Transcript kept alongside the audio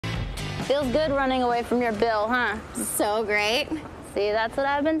Feels good running away from your bill, huh? So great. See, that's what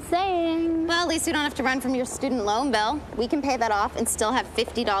I've been saying. Well, at least we don't have to run from your student loan bill. We can pay that off and still have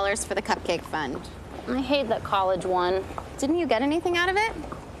 $50 for the cupcake fund. I hate that college one. Didn't you get anything out of it?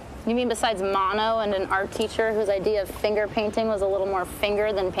 You mean besides mono and an art teacher whose idea of finger painting was a little more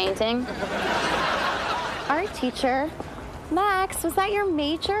finger than painting? Art teacher? Max, was that your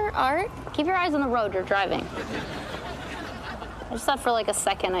major, art? Keep your eyes on the road, you're driving. I just thought for like a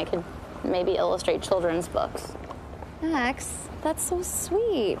second I could maybe illustrate children's books. Max, that's so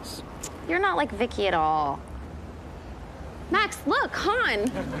sweet. You're not like Vicky at all. Max, look,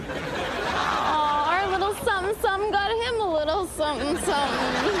 Han. Oh, our little something-something got him a little something-something.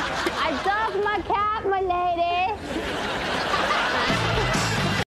 I doffed my cap, my lady.